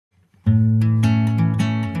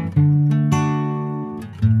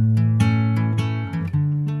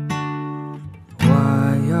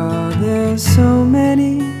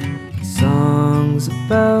many songs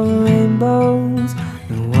about rainbows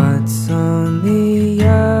and what's on the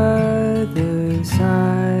other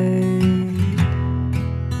side.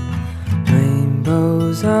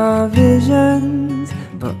 Rainbows are visions,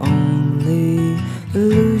 but only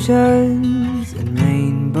illusions, and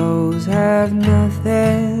rainbows have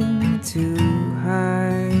nothing to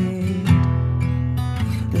hide.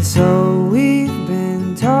 And so we've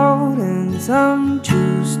been told, and some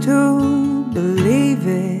choose to believe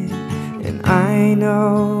it, and I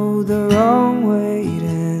know the wrong way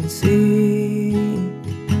to see.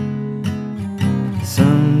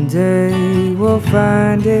 Someday we'll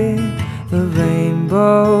find it, the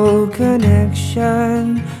rainbow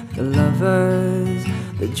connection, the lovers,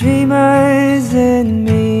 the dreamers and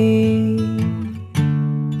me.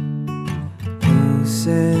 Who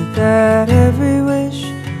said that every wish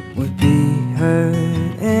would be heard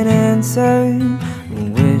and answered,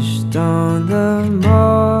 and wished on the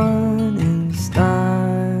morning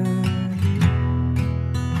star?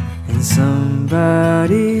 And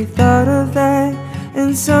somebody thought of that,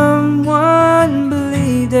 and someone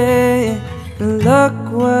believed it, and look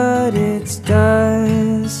what it's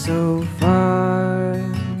done so far.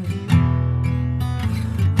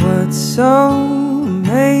 What's so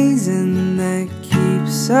amazing that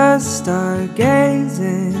keeps us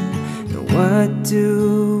stargazing? And what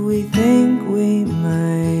do we think we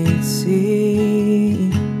might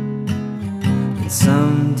see? And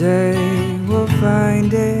someday we'll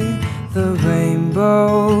find it, the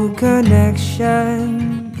rainbow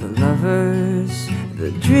connection, the lovers,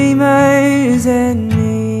 the dreamers and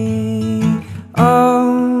me.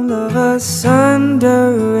 All of us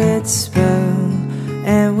under its spell,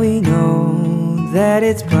 and we know that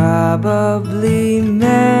it's probably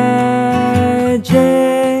magic.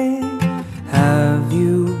 Have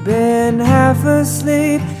you been half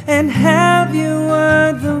asleep, and have you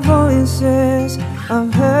heard the voices?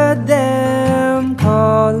 I've heard them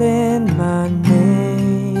calling my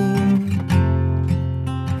name.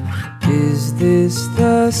 Is this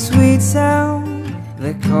the sweet sound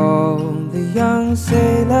they call the young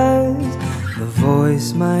sailors? The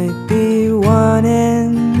voice might be one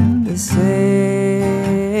and the same,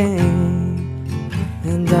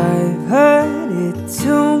 and I've heard it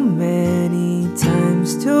too many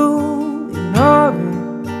times to ignore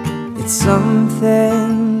it. It's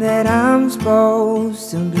something that I'm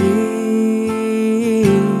supposed to be,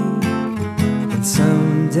 and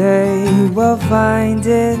someday we'll find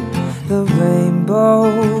it, the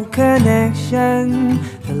rainbow connection,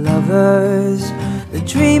 the lovers, the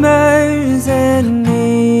dreamers and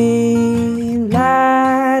me.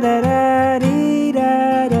 La da da dee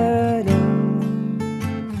da da da.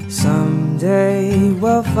 Someday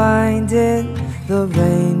we'll find it, the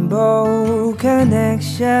rainbow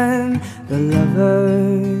connection, the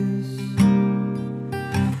lovers,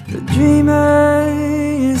 the dreamers.